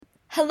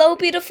Hello,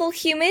 beautiful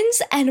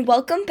humans, and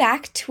welcome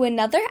back to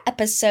another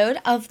episode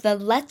of the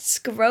Let's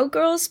Grow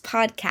Girls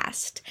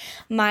podcast.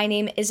 My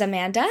name is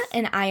Amanda,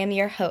 and I am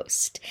your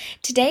host.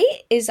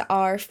 Today is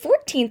our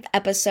 14th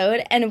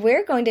episode, and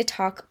we're going to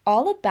talk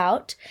all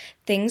about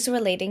things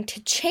relating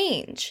to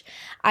change.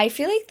 I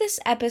feel like this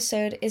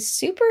episode is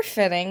super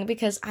fitting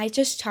because I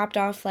just chopped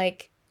off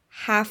like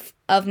half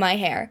of my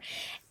hair.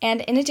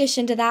 And in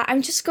addition to that,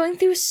 I'm just going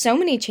through so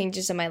many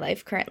changes in my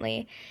life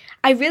currently.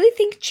 I really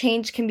think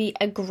change can be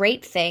a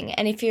great thing,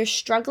 and if you're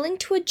struggling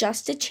to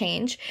adjust to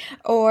change,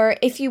 or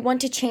if you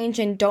want to change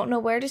and don't know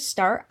where to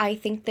start, I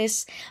think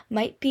this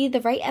might be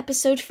the right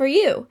episode for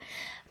you.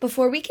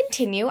 Before we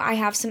continue, I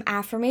have some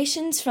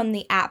affirmations from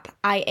the app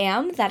I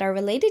Am that are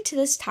related to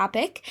this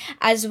topic,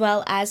 as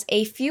well as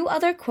a few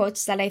other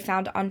quotes that I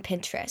found on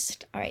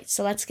Pinterest. All right,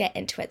 so let's get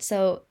into it.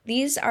 So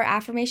these are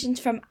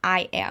affirmations from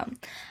I Am.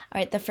 All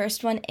right, the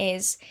first one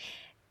is,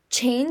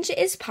 change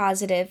is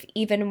positive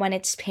even when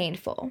it's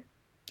painful.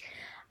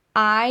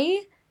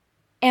 I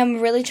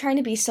am really trying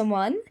to be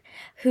someone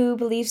who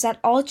believes that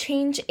all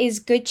change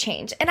is good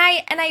change. And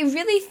I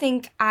really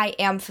think I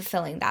am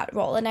fulfilling that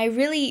role. And I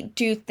really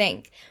do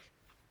think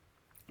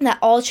that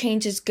all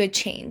change is good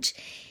change.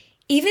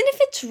 Even if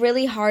it's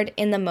really hard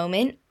in the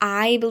moment,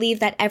 I believe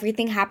that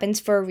everything happens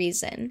for a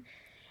reason.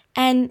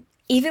 And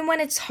even when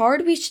it's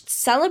hard, we should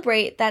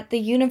celebrate that the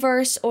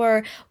universe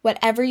or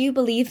whatever you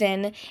believe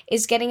in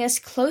is getting us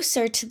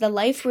closer to the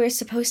life we're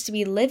supposed to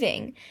be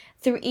living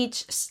through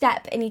each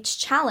step and each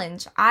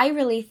challenge. I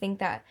really think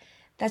that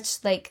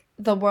that's like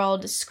the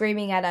world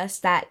screaming at us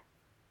that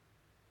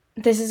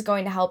this is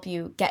going to help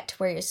you get to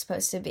where you're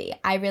supposed to be.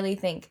 I really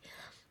think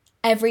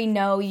every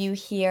no you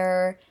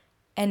hear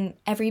and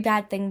every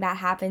bad thing that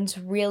happens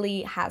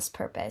really has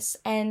purpose.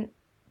 And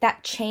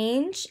that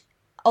change,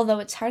 although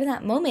it's hard in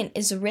that moment,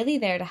 is really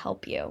there to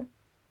help you.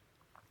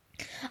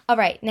 All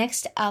right,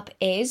 next up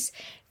is,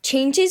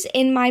 changes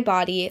in my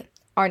body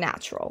are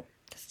natural.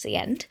 That's the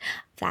end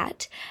of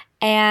that.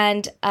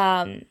 And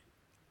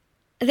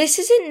this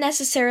isn't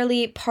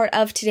necessarily part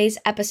of today's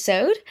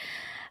episode,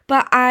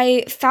 but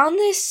I found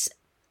this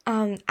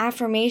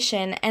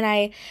affirmation and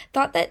I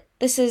thought that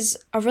this is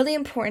a really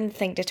important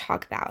thing to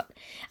talk about.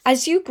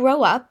 As you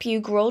grow up, you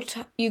grow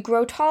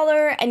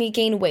taller and you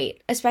gain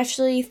weight,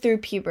 especially through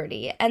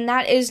puberty, and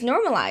that is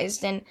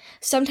normalized and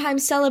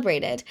sometimes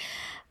celebrated.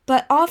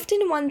 But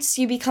often once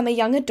you become a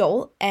young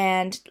adult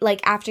and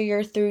like after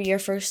you're through your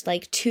first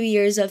 2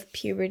 years of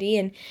puberty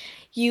and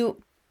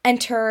you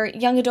enter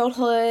young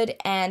adulthood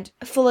and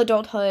full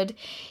adulthood,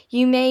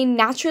 you may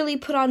naturally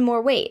put on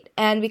more weight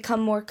and become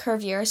more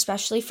curvier,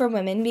 especially for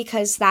women,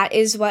 because that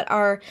is what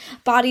our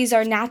bodies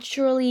are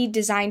naturally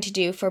designed to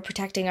do for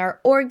protecting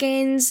our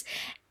organs,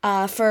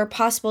 for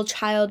possible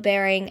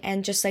childbearing,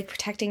 and just like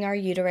protecting our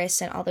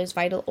uterus and all those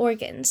vital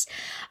organs.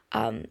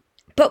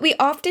 But we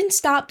often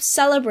stop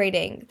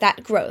celebrating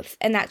that growth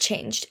and that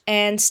change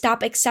and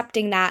stop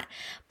accepting that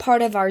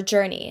part of our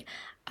journey.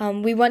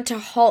 We want to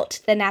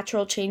halt the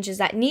natural changes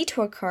that need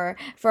to occur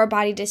for our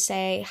body to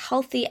stay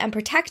healthy and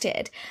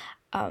protected.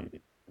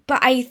 But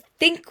I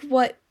think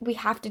what we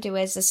have to do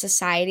as a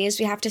society is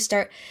we have to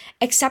start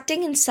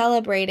accepting and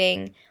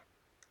celebrating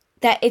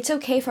that it's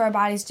okay for our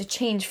bodies to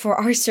change for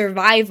our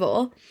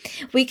survival.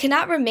 We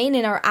cannot remain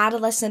in our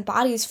adolescent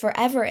bodies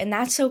forever, and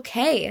that's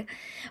okay.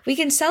 We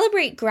can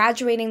celebrate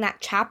graduating that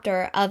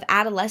chapter of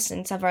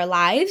adolescence of our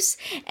lives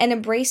and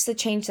embrace the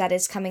change that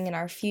is coming in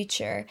our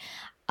future.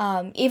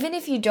 Even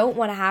if you don't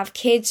want to have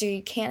kids or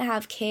you can't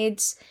have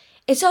kids,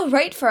 it's all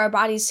right for our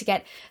bodies to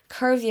get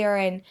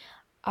curvier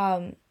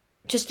and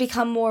just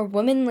become more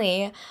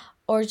womanly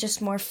or just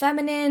more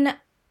feminine.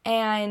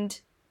 And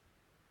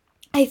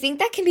I think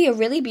that can be a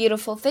really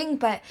beautiful thing,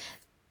 but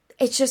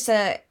it's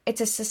a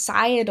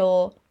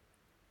societal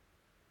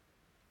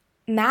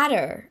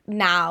matter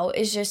now.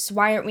 Is just,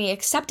 why aren't we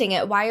accepting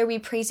it? Why are we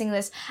praising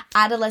this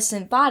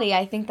adolescent body?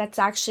 I think that's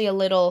actually a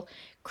little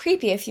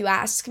creepy, if you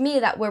ask me,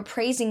 that we're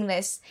praising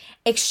this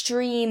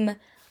extreme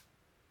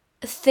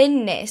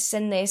thinness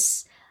and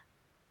this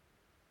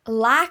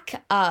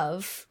lack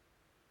of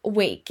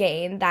weight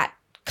gain that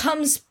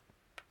comes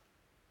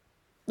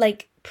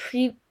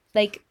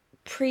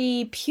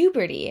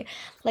pre-puberty.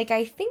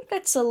 I think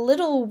that's a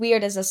little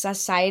weird as a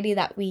society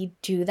that we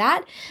do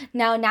that.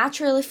 Now,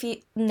 naturally,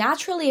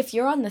 if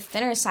you're on the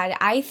thinner side,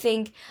 I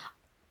think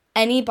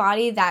any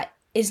body that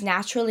is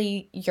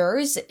naturally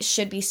yours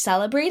should be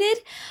celebrated.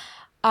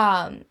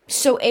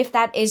 So if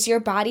that is your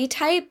body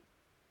type,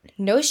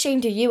 no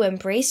shame to you,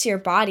 embrace your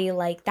body,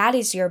 that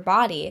is your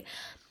body.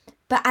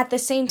 But at the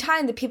same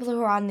time, the people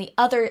who are on the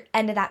other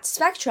end of that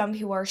spectrum,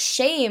 who are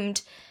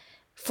shamed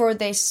for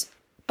this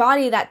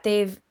body that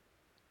they've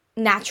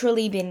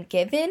naturally been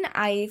given,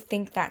 I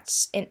think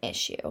that's an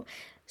issue.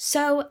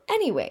 So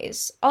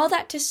anyways, all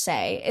that to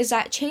say is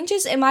that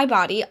changes in my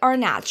body are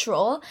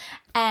natural,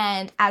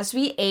 and as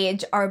we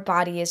age, our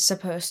body is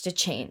supposed to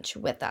change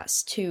with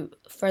us to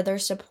further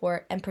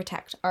support and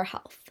protect our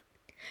health.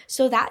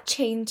 So that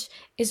change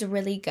is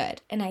really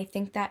good, and I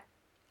think that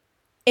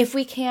if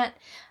we can't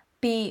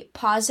be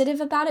positive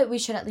about it, we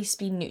should at least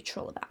be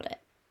neutral about it.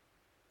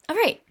 All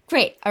right,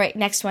 great. All right,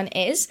 next one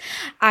is,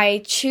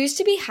 I choose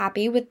to be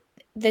happy with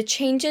the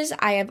changes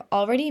I have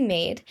already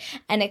made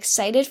and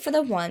excited for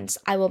the ones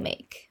I will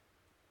make.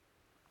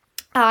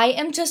 I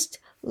am just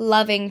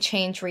loving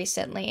change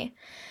recently.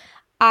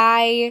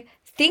 I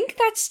think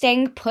that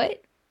staying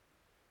put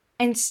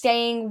and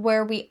staying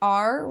where we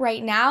are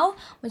right now,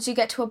 once you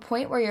get to a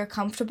point where you're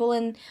comfortable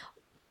in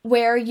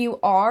where you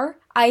are,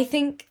 I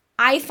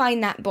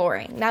find that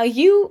boring. Now,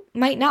 you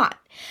might not.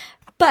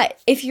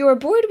 But if you're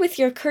bored with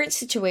your current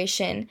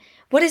situation,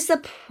 what is the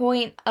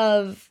point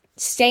of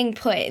staying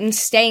put and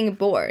staying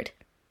bored?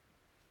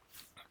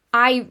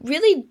 I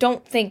really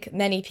don't think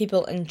many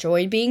people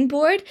enjoy being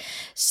bored,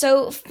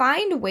 so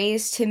find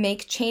ways to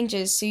make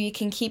changes so you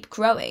can keep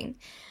growing.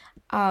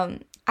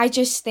 I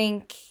just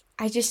think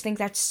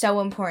that's so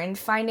important.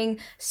 Finding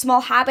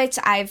small habits.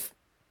 I've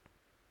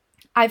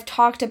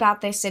talked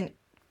about this in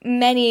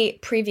many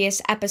previous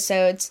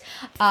episodes.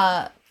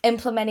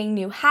 Implementing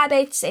new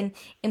habits and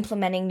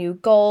implementing new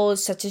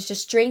goals, such as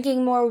just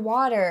drinking more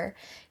water,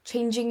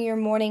 changing your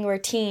morning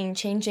routine,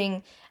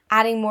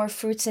 adding more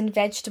fruits and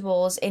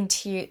vegetables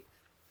into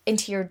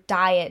your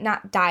diet,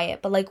 not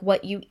diet, but like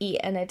what you eat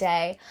in a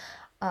day.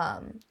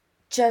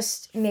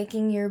 Just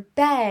making your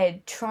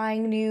bed,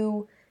 trying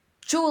new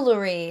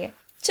jewelry,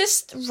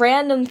 just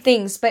random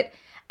things. But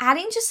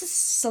adding just the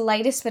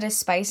slightest bit of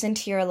spice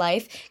into your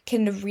life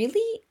can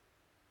really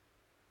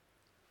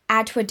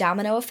add to a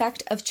domino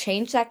effect of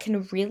change that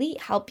can really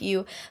help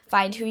you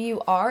find who you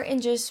are and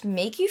just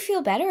make you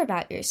feel better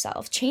about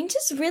yourself. Change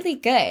is really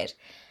good.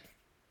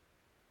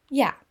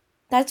 Yeah,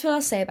 that's what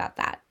I'll say about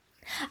that.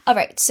 All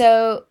right,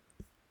 so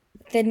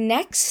the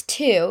next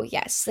two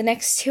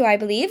I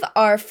believe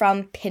are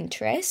from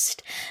Pinterest.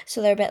 So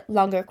they're a bit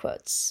longer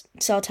quotes.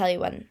 So I'll tell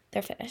you when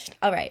they're finished.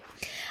 All right.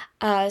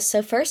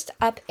 So first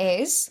up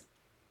is,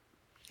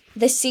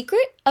 the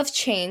secret of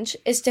change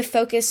is to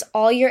focus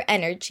all your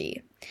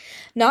energy,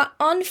 not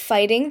on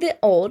fighting the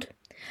old,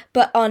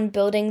 but on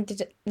building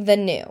the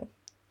new.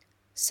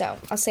 So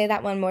I'll say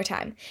that one more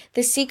time.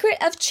 The secret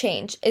of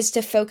change is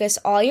to focus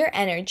all your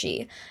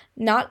energy,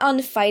 not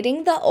on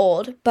fighting the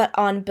old, but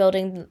on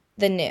building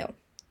the new.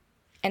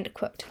 End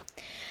quote.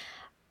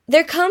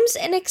 There comes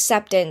an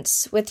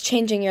acceptance with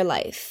changing your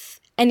life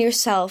and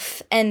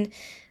yourself, and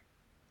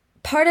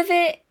part of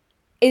it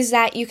is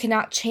that you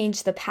cannot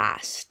change the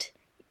past.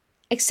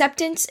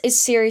 Acceptance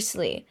is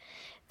seriously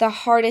the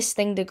hardest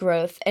thing to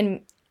growth,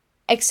 and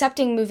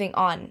accepting moving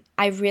on,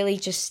 I really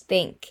just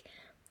think,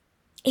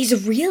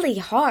 is really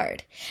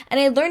hard. And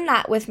I learned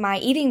that with my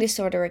eating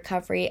disorder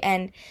recovery,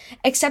 and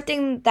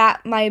accepting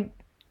that my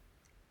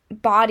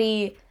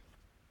body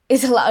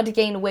is allowed to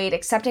gain weight,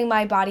 accepting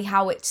my body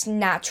how it's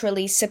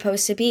naturally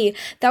supposed to be.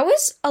 That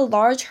was a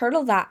large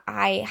hurdle that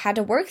I had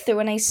to work through,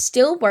 and I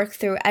still work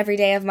through every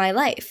day of my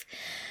life.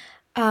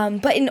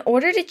 But in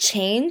order to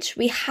change,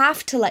 we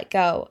have to let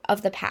go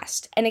of the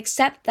past and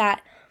accept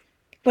that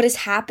what has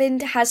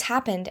happened,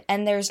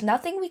 and there's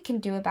nothing we can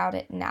do about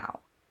it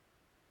now.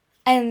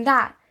 And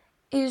that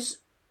is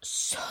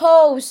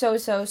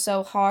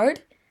so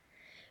hard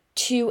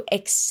to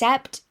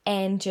accept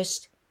and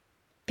just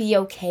be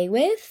okay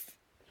with.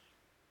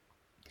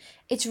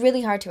 It's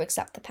really hard to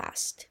accept the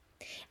past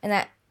and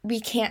that we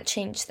can't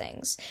change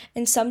things.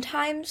 And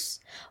sometimes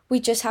we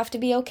just have to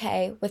be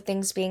okay with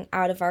things being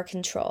out of our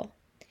control.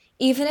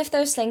 Even if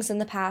those things in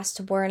the past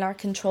were in our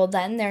control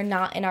then, they're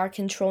not in our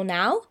control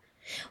now.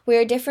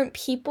 We're different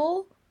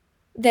people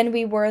than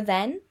we were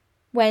then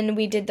when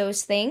we did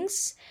those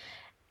things.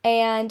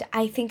 And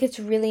I think it's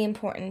really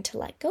important to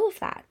let go of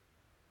that.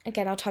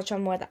 Again, I'll touch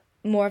on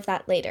more of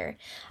that later.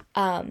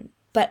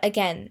 But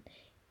again,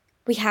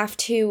 we have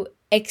to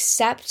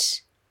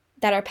accept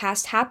that our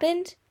past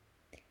happened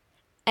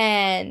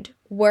and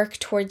work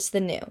towards the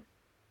new.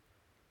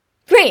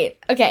 Great.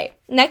 Okay,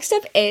 next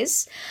up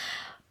is,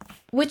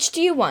 which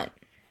do you want?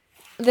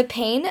 The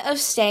pain of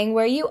staying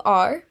where you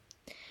are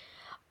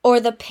or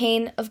the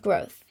pain of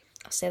growth?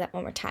 I'll say that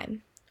one more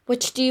time.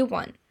 Which do you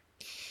want?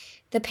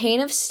 The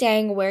pain of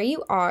staying where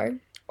you are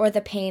or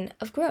the pain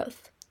of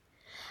growth?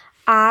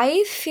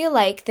 I feel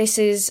like this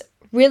is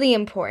really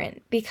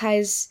important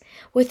because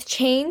with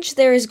change,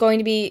 there is going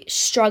to be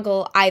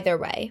struggle either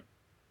way.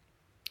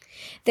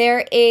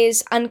 There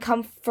is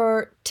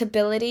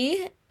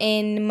uncomfortability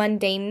in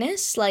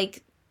mundaneness,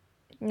 like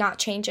not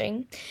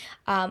changing.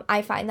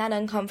 I find that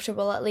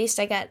uncomfortable. At least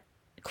I get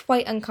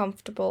quite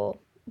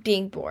uncomfortable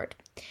being bored.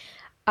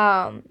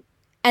 And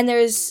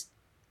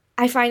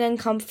I find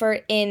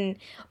uncomfort in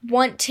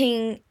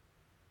wanting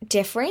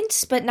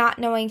difference, but not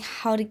knowing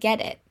how to get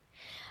it.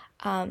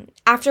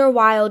 After a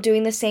while,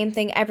 doing the same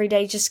thing every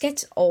day just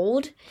gets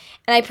old,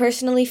 and I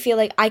personally feel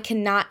like I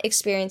cannot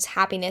experience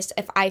happiness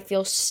if I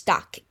feel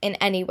stuck in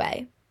any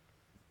way.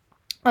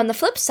 On the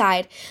flip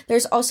side,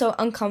 there's also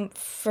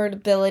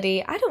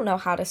uncomfortability, I don't know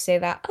how to say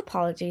that,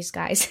 apologies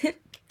guys,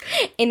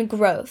 in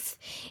growth.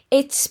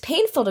 It's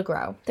painful to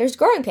grow. There's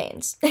growing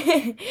pains,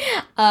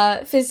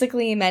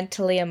 physically,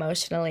 mentally,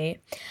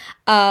 emotionally.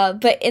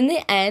 But in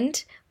the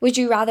end, Would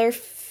you rather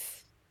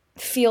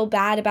feel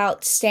bad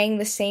about staying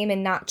the same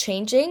and not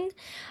changing,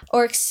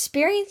 or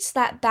experience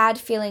that bad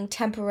feeling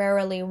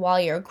temporarily while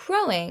you're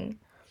growing,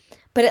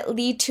 but it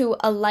lead to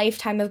a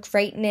lifetime of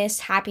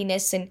greatness,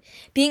 happiness, and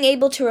being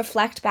able to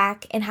reflect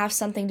back and have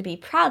something to be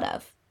proud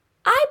of?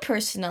 I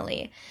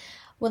personally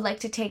would like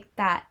to take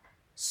that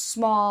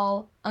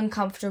small,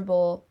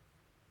 uncomfortable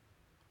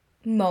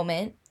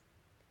moment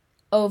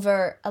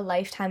over a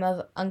lifetime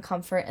of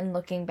uncomfort and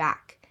looking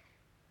back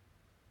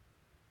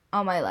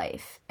on my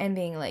life and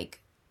being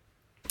like,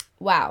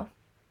 wow,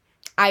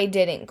 I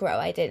didn't grow,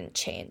 I didn't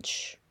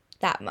change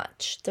that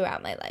much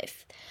throughout my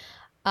life.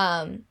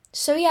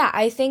 So yeah,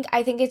 I think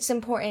it's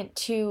important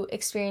to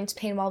experience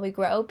pain while we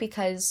grow,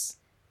 because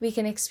we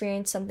can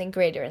experience something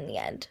greater in the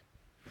end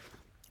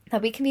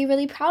that we can be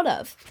really proud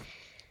of.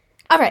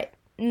 All right,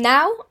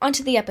 now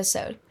onto the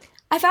episode.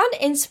 I found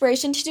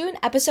inspiration to do an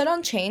episode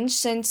on change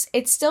since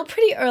it's still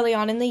pretty early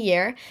on in the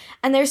year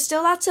and there's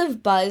still lots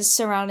of buzz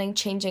surrounding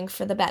changing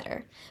for the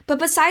better. But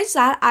besides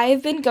that,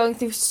 I've been going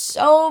through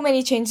so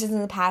many changes in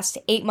the past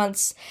 8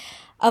 months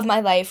of my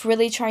life,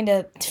 really trying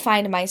to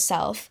find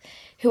myself,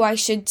 who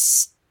should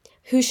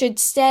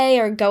stay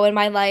or go in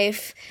my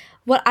life,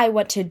 what I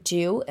want to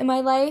do in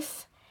my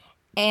life,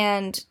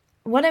 and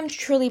what I'm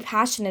truly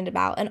passionate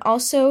about, and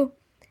also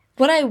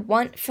what I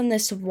want from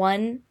this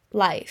one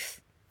life.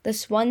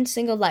 This one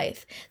single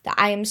life that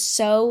I am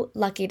so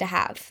lucky to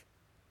have.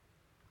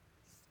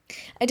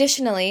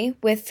 Additionally,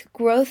 with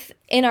growth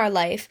in our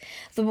life,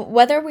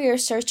 whether we are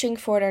searching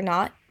for it or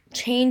not,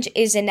 change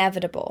is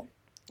inevitable.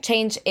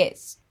 Change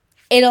is.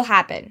 It'll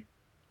happen,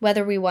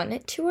 whether we want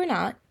it to or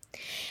not.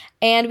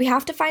 And we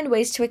have to find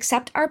ways to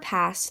accept our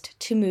past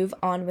to move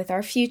on with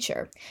our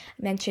future.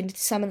 I mentioned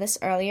some of this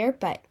earlier,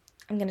 but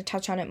I'm going to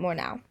touch on it more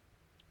now.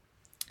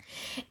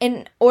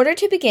 In order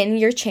to begin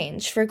your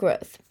change for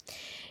growth,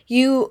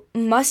 you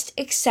must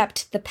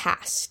accept the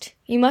past.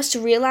 You must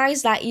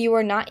realize that you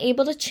are not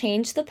able to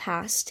change the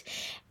past,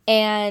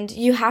 and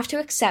you have to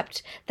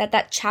accept that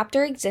that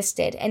chapter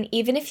existed, and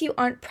even if you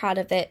aren't proud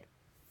of it,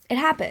 it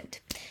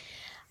happened.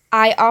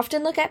 I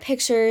often look at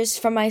pictures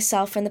from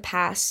myself from the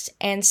past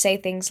and say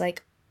things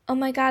like, oh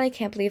my God, I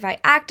can't believe I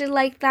acted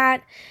like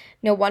that.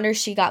 No wonder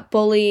she got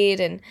bullied,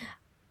 and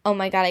oh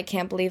my God, I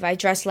can't believe I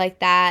dressed like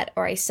that,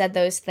 or I said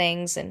those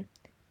things, and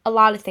a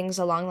lot of things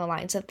along the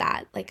lines of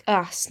that. Like,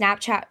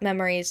 Snapchat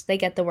memories, they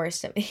get the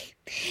worst of me.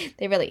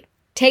 They really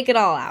take it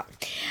all out.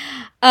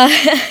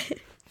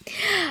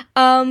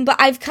 But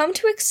I've come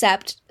to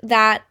accept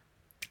that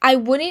I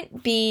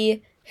wouldn't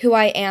be who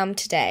I am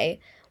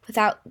today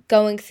without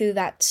going through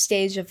that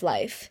stage of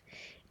life.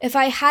 If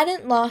I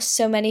hadn't lost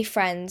so many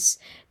friends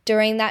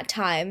during that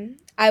time,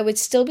 I would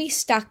still be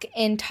stuck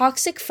in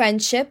toxic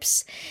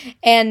friendships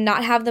and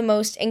not have the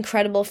most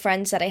incredible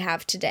friends that I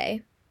have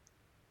today.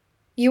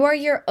 You are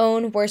your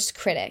own worst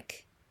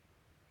critic.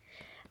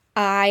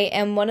 I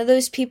am one of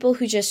those people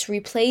who just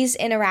replays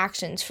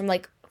interactions from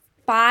like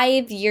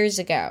 5 years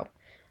ago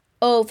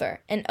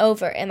over and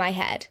over in my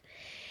head.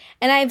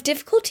 And I have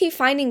difficulty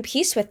finding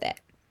peace with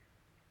it.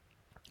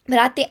 But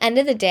at the end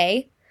of the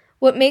day,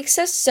 what makes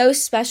us so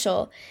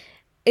special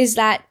is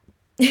that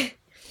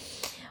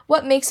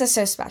what makes us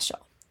so special,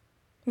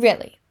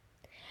 really.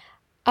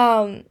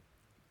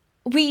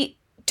 We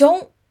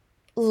don't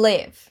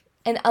live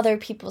in other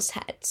people's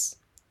heads.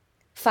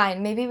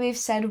 Fine, maybe we've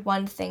said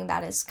one thing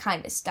that is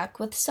kind of stuck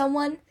with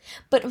someone,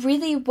 but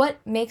really what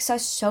makes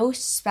us so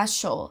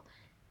special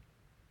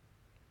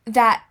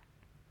that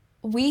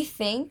we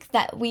think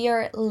that we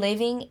are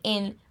living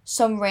in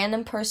some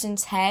random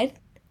person's head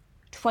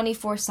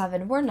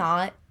 24/7. We're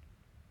not.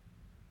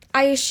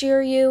 I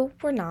assure you,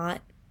 we're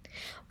not.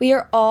 We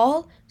are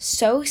all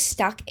so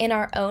stuck in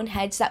our own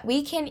heads that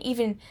we can't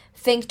even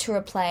think to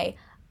replay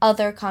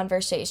other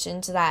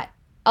conversations that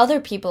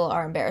other people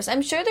are embarrassed.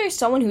 I'm sure there's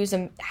someone who's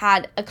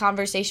had a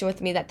conversation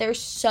with me that they're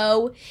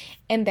so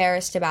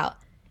embarrassed about.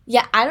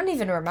 Yeah, I don't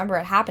even remember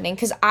it happening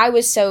because I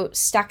was so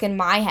stuck in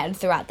my head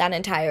throughout that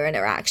entire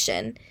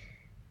interaction.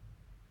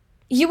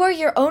 You are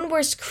your own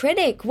worst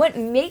critic. What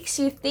makes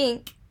you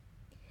think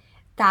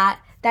that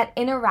that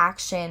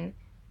interaction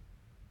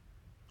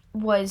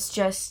was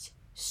just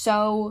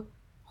so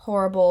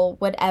horrible,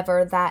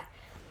 whatever, that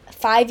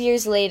 5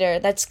 years later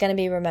that's going to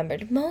be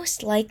remembered?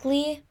 Most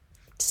likely,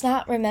 it's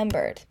not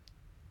remembered.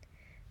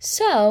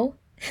 So,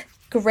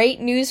 great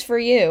news for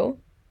you.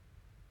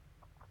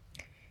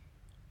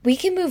 We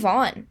can move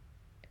on.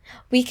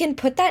 We can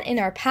put that in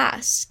our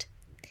past.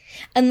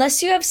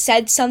 Unless you have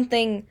said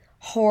something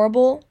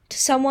horrible to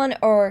someone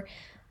or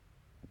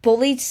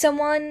bullied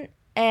someone,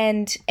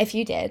 and if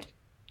you did,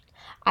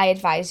 I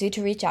advise you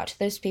to reach out to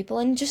those people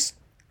and just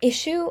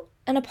issue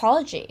an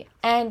apology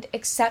and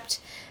accept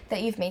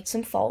that you've made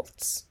some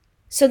faults.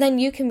 So then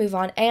you can move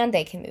on and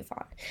they can move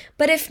on.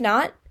 But if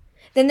not,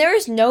 then there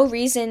is no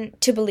reason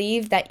to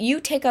believe that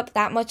you take up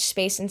that much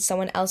space in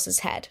someone else's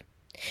head.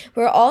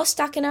 We're all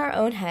stuck in our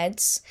own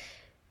heads.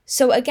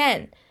 So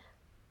again,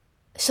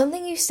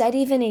 something you said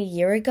even a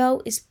year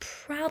ago is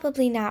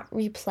probably not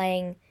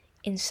replaying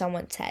in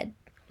someone's head,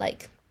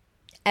 like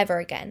ever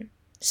again.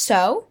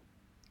 So,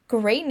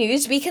 great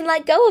news, we can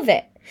let go of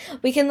it.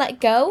 We can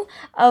let go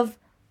of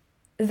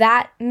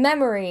that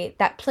memory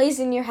that plays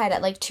in your head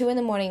at like 2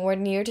 a.m.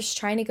 when you're just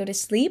trying to go to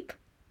sleep.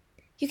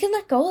 You can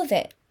let go of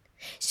it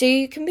so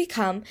you can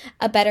become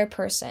a better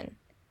person.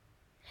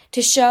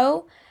 To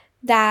show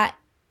that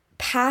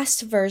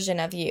past version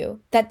of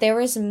you that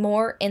there is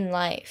more in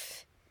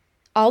life.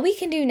 All we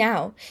can do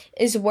now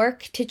is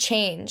work to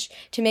change,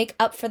 to make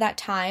up for that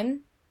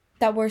time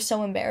that we're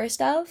so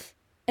embarrassed of.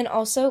 And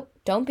also,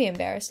 don't be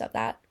embarrassed of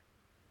that.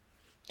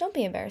 Don't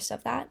be embarrassed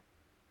of that.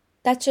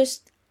 That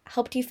just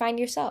helped you find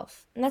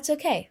yourself, and that's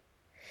okay.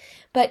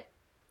 But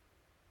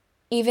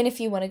even if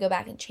you want to go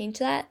back and change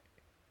that,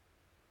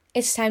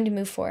 it's time to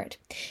move forward.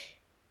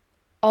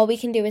 All we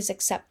can do is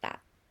accept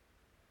that,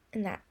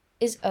 and that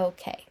is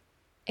okay.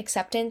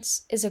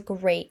 Acceptance is a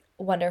great,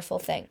 wonderful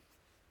thing.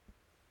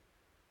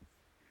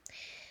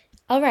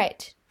 All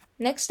right,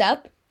 next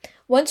up,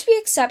 once we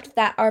accept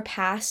that our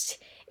past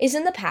is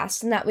in the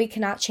past and that we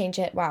cannot change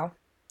it, wow,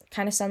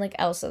 kind of sound like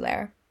Elsa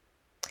there.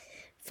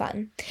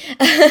 Fun.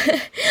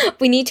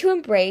 We need to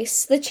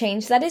embrace the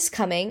change that is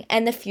coming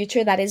and the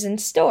future that is in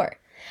store.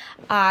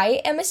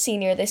 I am a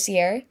senior this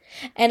year,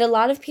 and a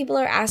lot of people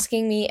are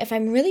asking me if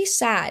I'm really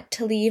sad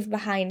to leave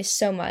behind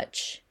so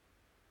much.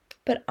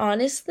 But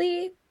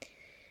honestly,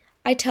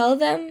 I tell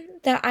them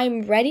that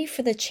I'm ready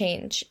for the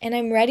change and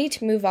I'm ready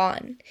to move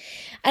on.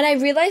 And I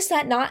realize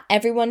that not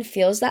everyone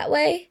feels that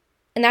way,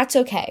 and that's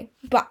okay.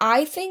 But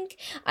I think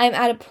I'm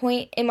at a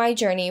point in my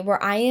journey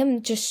where I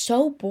am just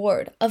so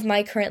bored of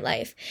my current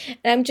life.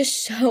 And I'm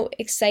just so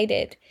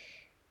excited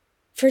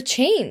for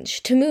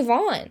change, to move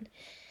on.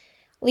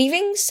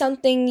 Leaving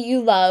something you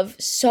love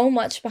so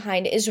much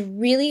behind is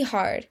really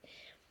hard.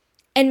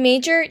 And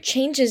major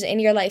changes in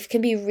your life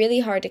can be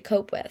really hard to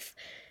cope with.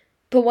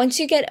 But once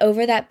you get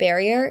over that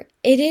barrier,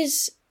 it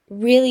is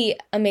really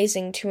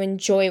amazing to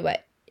enjoy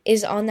what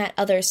is on that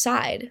other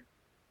side.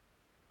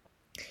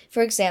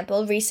 For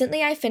example,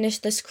 recently I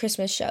finished this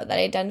Christmas show that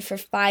I'd done for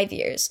 5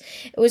 years.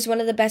 It was one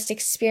of the best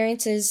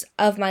experiences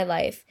of my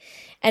life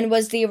and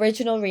was the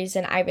original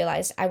reason I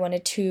realized I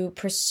wanted to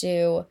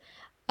pursue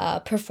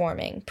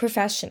performing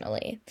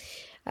professionally.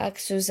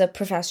 Because it was a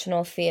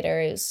professional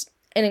theater. It was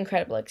an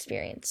incredible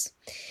experience.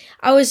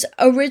 I was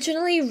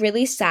originally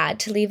really sad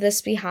to leave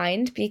this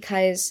behind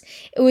because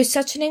it was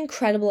such an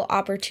incredible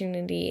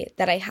opportunity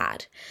that I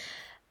had.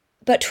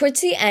 But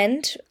towards the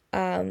end,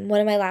 one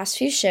of my last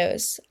few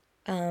shows,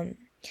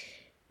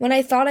 when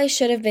I thought I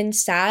should have been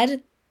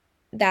sad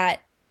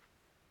that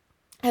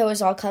it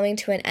was all coming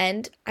to an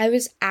end, I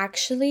was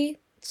actually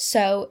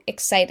so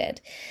excited.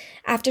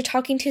 After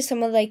talking to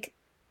some of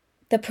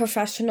the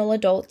professional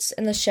adults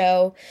in the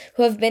show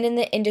who have been in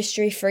the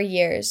industry for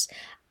years,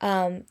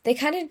 we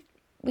kind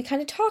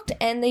of talked,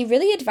 and they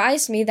really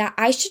advised me that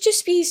I should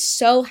just be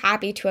so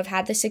happy to have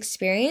had this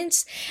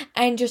experience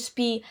and just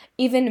be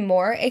even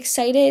more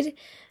excited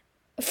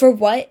for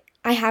what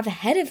I have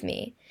ahead of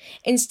me,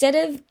 instead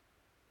of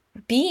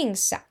being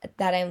sad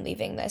that I'm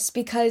leaving this,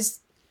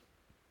 because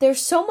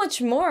there's so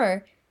much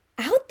more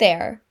out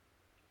there.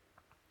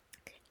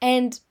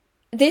 And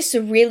this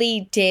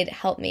really did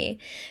help me.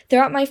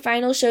 Throughout my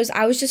final shows,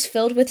 I was just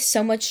filled with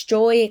so much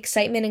joy,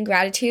 excitement, and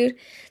gratitude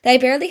that I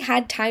barely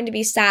had time to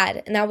be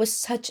sad, and that was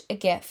such a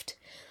gift.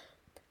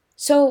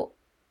 So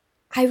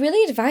I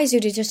really advise you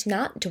to just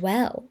not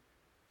dwell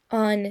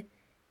on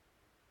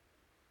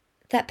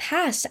that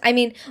past. I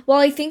mean, while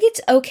I think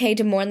it's okay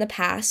to mourn the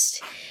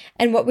past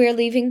and what we're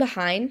leaving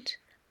behind,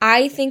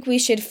 I think we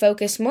should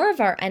focus more of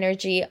our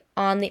energy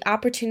on the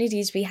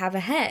opportunities we have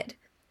ahead.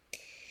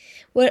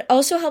 What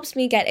also helps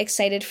me get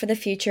excited for the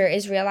future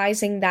is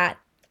realizing that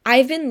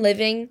I've been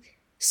living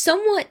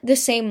somewhat the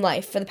same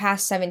life for the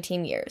past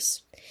 17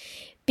 years.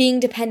 Being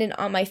dependent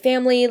on my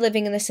family,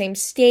 living in the same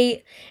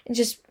state, and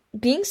just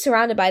being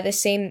surrounded by the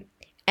same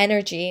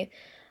energy.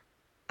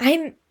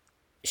 I'm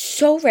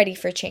so ready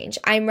for change.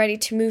 I'm ready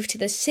to move to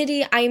the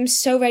city. I am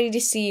so ready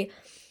to see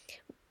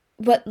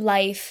what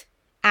life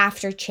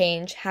after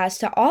change has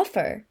to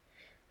offer.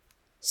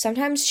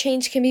 Sometimes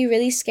change can be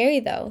really scary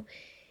though.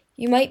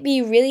 You might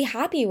be really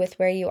happy with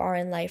where you are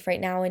in life right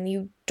now and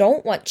you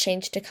don't want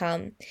change to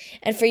come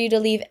and for you to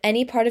leave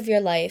any part of your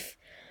life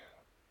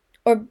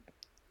or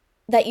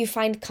that you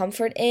find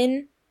comfort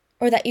in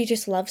or that you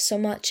just love so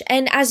much.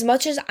 And as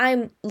much as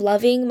I'm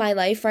loving my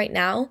life right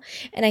now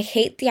and I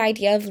hate the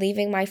idea of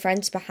leaving my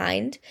friends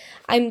behind,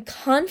 I'm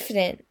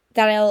confident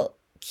that I'll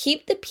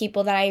keep the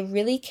people that I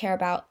really care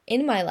about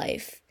in my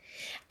life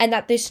and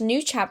that this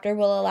new chapter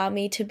will allow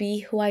me to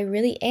be who I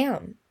really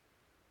am.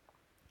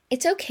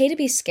 It's okay to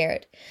be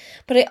scared,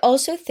 but I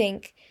also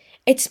think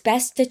it's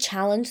best to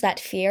challenge that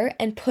fear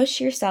and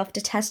push yourself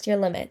to test your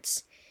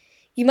limits.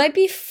 You might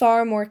be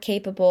far more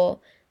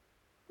capable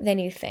than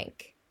you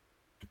think.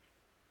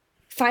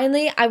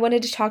 Finally, I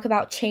wanted to talk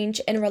about change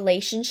in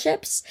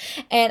relationships,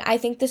 and I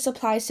think this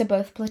applies to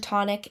both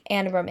platonic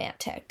and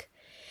romantic.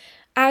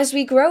 As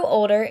we grow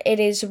older, it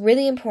is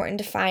really important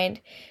to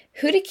find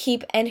who to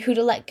keep and who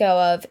to let go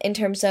of in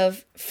terms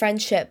of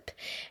friendship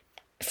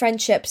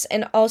friendships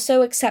and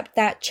also accept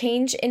that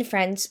change in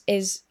friends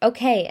is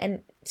okay,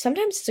 and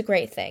sometimes it's a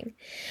great thing.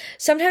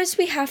 Sometimes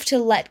we have to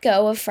let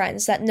go of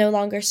friends that no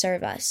longer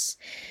serve us.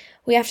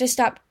 We have to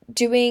stop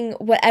doing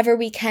whatever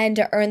we can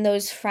to earn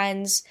those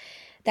friends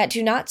that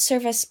do not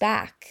serve us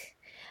back.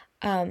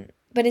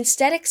 But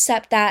instead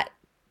accept that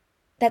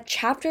that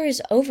chapter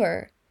is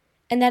over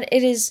and that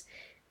it is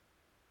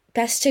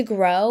best to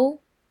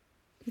grow,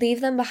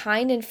 leave them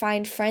behind, and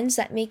find friends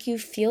that make you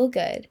feel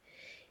good,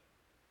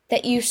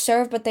 that you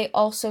serve, but they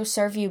also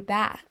serve you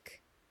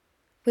back.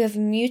 We have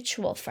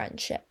mutual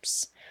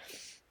friendships.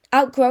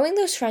 Outgrowing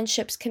those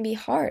friendships can be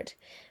hard,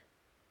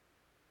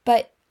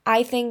 but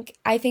I think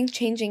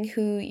changing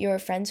who you're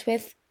friends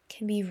with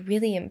can be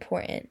really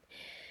important.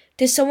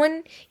 Does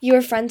someone you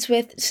were friends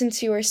with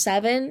since you were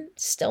 7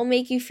 still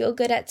make you feel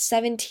good at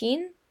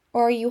 17?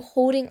 Or are you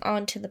holding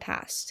on to the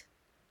past?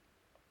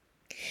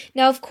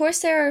 Now, of course,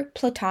 there are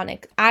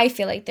platonic. I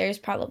feel like there's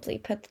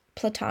probably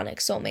platonic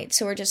soulmates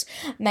who are just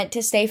meant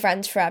to stay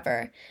friends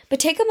forever. But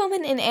take a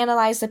moment and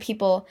analyze the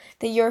people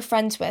that you're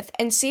friends with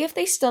and see if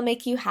they still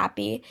make you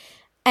happy,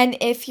 and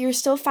if you're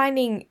still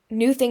finding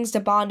new things to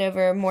bond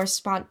over, more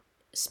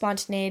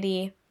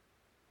spontaneity,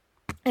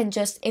 and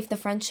just if the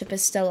friendship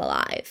is still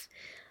alive,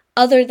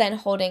 other than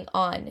holding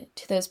on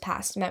to those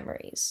past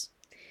memories.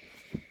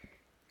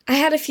 I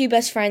had a few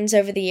best friends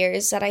over the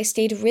years that I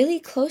stayed really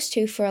close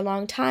to for a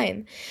long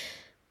time.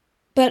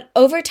 But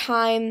over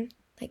time,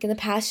 like in the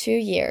past few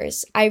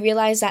years, I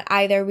realized that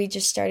either we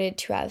just started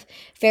to have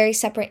very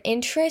separate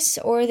interests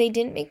or they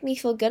didn't make me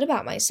feel good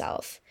about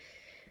myself.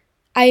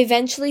 I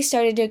eventually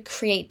started to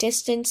create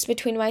distance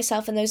between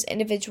myself and those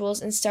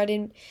individuals and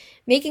started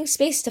making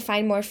space to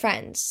find more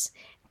friends.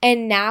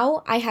 And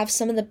now I have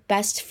some of the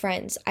best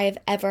friends I have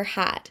ever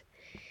had.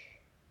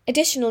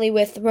 Additionally,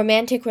 with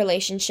romantic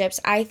relationships,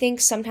 I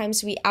think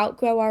sometimes we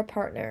outgrow our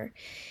partner,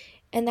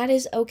 and that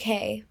is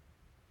okay.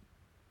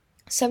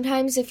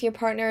 Sometimes if your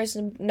partner is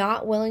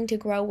not willing to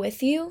grow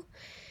with you,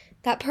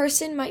 that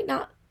person might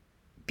not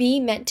be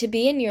meant to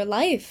be in your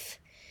life.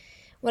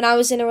 When I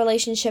was in a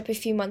relationship a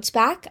few months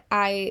back,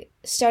 I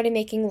started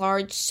making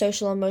large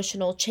social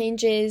emotional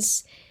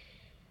changes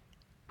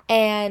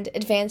and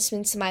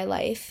advancements in my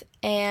life,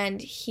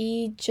 and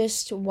he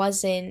just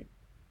wasn't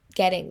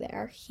getting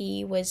there.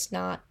 He was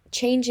not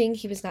changing,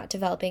 he was not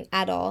developing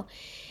at all.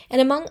 And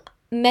among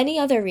many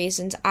other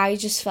reasons, I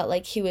just felt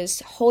like he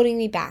was holding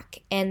me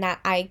back and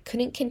that I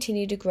couldn't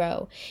continue to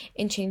grow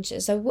and change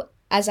as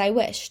I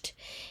wished.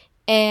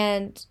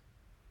 And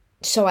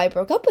so I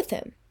broke up with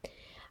him.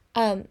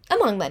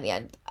 Among many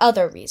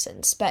other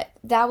reasons, but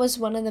that was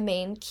one of the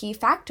main key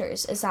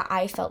factors, is that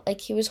I felt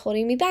like he was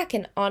holding me back.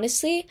 And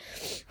honestly,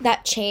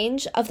 that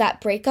change of that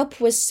breakup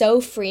was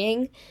so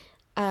freeing.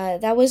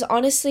 That was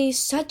honestly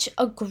such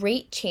a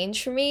great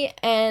change for me,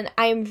 and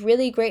I'm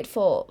really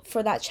grateful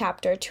for that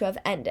chapter to have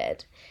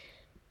ended.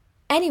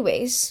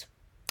 Anyways,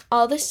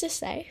 all this to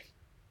say,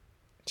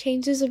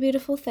 change is a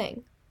beautiful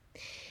thing.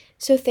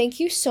 So thank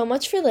you so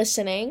much for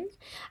listening.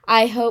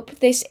 I hope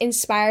this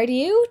inspired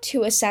you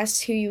to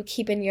assess who you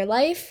keep in your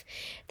life,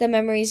 the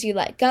memories you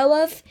let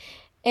go of,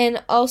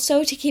 and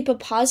also to keep a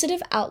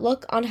positive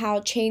outlook on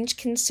how change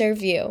can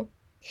serve you.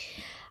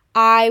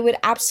 I would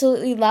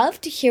absolutely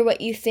love to hear what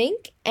you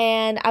think,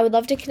 and I would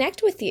love to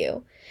connect with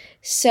you.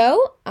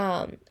 So,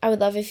 I would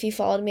love if you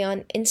followed me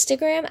on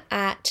Instagram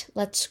at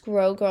Let's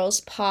Grow Girls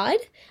Pod.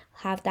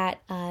 I'll have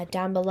that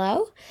down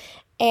below.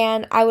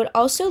 And I would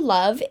also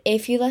love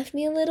if you left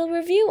me a little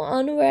review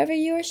on wherever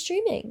you are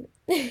streaming.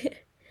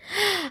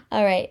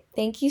 All right.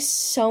 Thank you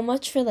so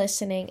much for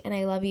listening, and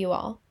I love you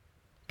all.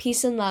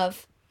 Peace and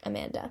love,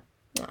 Amanda.